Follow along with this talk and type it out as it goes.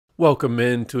Welcome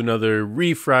into another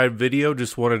Refried video.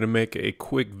 Just wanted to make a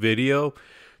quick video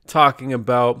talking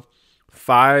about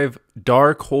 5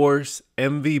 dark horse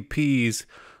MVPs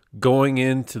going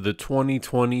into the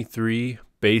 2023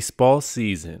 baseball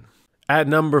season. At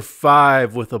number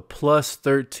 5 with a plus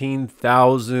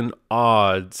 13,000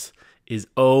 odds is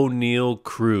O'Neal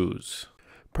Cruz.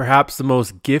 Perhaps the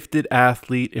most gifted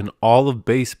athlete in all of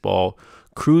baseball,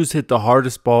 Cruz hit the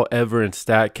hardest ball ever in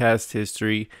StatCast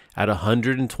history at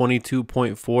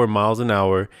 122.4 miles an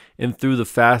hour and threw the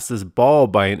fastest ball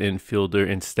by an infielder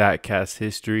in StatCast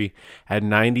history at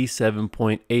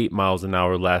 97.8 miles an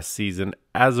hour last season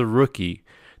as a rookie.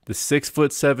 The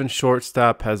 6'7"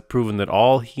 shortstop has proven that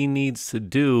all he needs to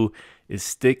do is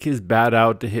stick his bat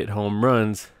out to hit home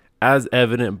runs, as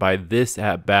evident by this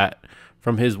at-bat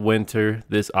from his winter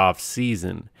this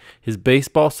offseason. His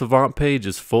baseball savant page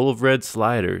is full of red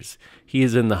sliders. He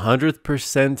is in the 100th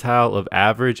percentile of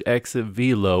average exit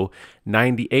velo,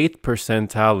 98th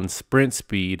percentile in sprint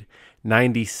speed,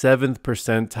 97th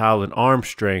percentile in arm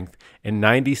strength, and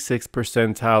 96th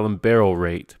percentile in barrel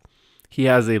rate. He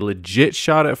has a legit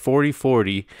shot at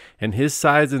 40-40, and his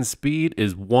size and speed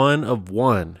is 1 of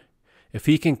 1. If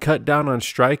he can cut down on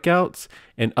strikeouts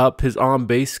and up his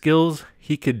on-base skills,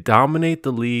 he could dominate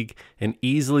the league and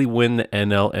easily win the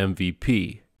NL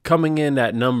MVP. Coming in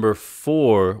at number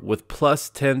 4 with plus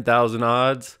 10,000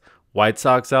 odds, White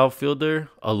Sox outfielder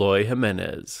Eloy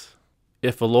Jimenez.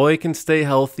 If Eloy can stay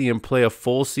healthy and play a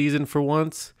full season for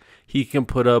once, he can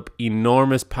put up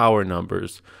enormous power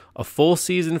numbers. A full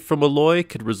season from Eloy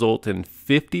could result in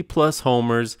 50-plus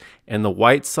homers, and the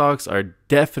White Sox are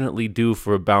definitely due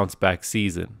for a bounce-back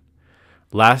season.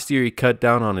 Last year, he cut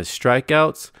down on his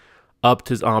strikeouts, upped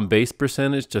his on-base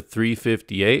percentage to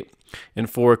 .358, and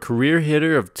for a career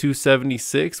hitter of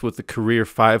 .276 with a career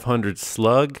 .500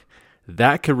 slug,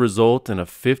 that could result in a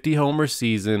 50-homer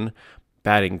season,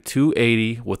 batting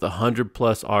 .280 with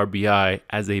 100-plus RBI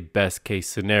as a best-case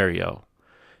scenario.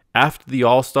 After the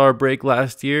All-Star break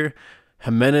last year,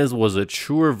 Jimenez was a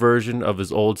truer version of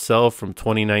his old self from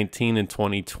 2019 and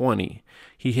 2020.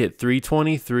 He hit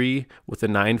 .323 with a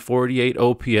 .948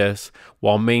 OPS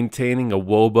while maintaining a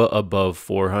WOBA above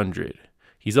 400.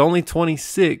 He's only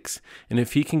 26, and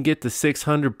if he can get to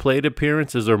 600 plate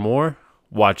appearances or more,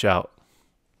 watch out.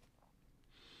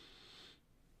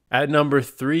 At number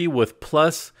 3 with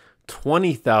plus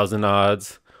 20,000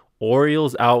 odds,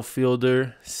 Orioles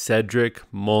outfielder Cedric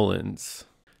Mullins.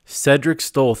 Cedric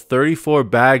stole 34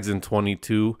 bags in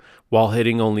 22 while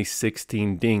hitting only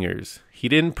 16 dingers. He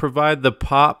didn't provide the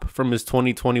pop from his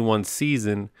 2021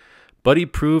 season, but he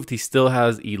proved he still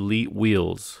has elite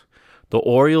wheels. The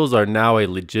Orioles are now a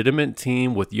legitimate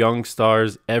team with young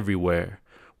stars everywhere.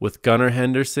 With Gunnar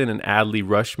Henderson and Adley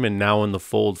Rutschman now in the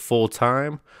fold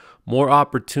full-time, more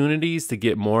opportunities to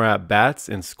get more at-bats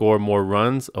and score more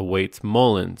runs awaits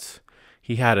Mullins.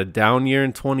 He had a down year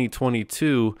in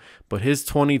 2022, but his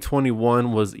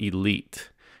 2021 was elite.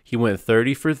 He went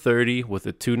 30 for 30 with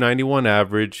a .291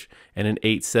 average and an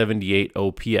 .878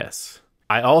 OPS.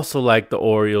 I also like the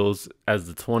Orioles as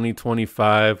the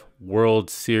 2025 World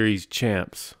Series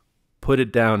champs. Put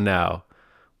it down now.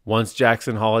 Once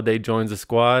Jackson Holliday joins the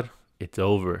squad, it's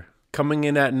over. Coming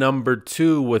in at number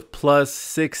 2 with plus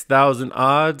 6,000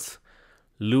 odds,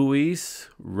 Luis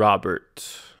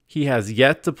Robert. He has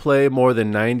yet to play more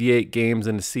than 98 games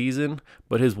in a season,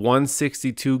 but his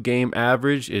 162 game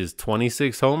average is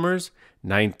 26 homers,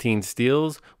 19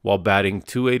 steals, while batting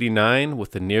 .289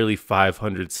 with a nearly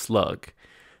 500 slug.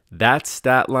 That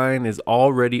stat line is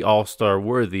already all-star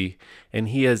worthy, and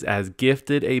he is as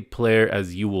gifted a player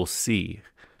as you will see.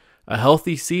 A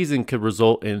healthy season could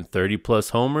result in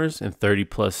 30-plus homers and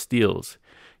 30-plus steals.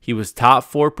 He was top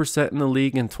 4% in the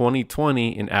league in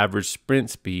 2020 in average sprint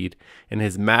speed, and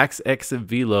his max exit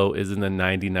velo is in the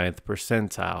 99th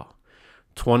percentile.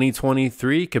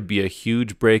 2023 could be a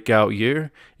huge breakout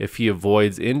year if he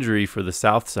avoids injury for the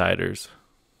Southsiders.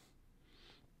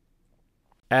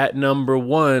 At number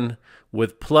 1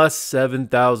 with plus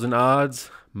 7,000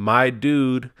 odds, my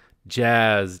dude,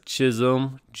 Jazz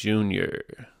Chisholm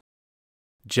Jr.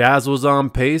 Jazz was on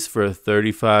pace for a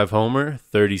 35-homer,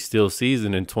 30-steal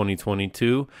season in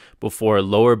 2022 before a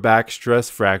lower back stress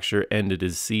fracture ended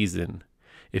his season.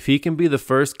 If he can be the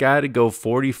first guy to go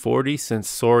 40-40 since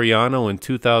Soriano in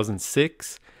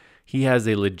 2006, he has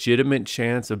a legitimate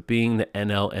chance of being the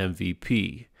NL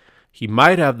MVP. He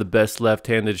might have the best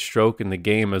left-handed stroke in the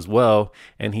game as well,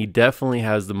 and he definitely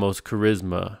has the most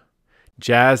charisma.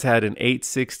 Jazz had an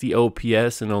 .860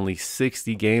 OPS in only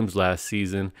 60 games last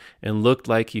season and looked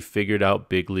like he figured out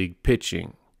big league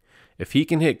pitching. If he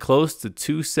can hit close to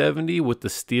 .270 with the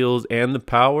steals and the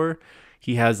power,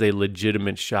 he has a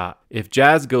legitimate shot. If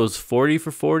Jazz goes 40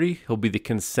 for 40, he'll be the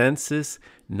consensus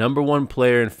 #1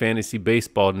 player in fantasy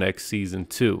baseball next season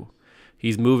too.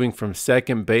 He's moving from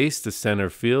second base to center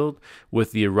field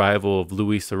with the arrival of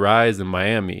Luis Ariz in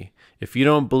Miami. If you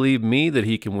don't believe me that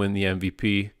he can win the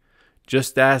MVP,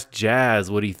 just ask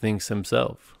Jazz what he thinks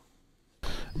himself.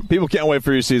 People can't wait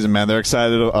for your season, man. They're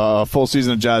excited. A full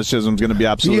season of Jazz Chisholm is going to be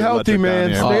absolutely Be healthy,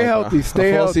 man. Stay healthy. Stay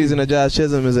healthy. A full season of Jazz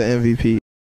Chisholm is an MVP.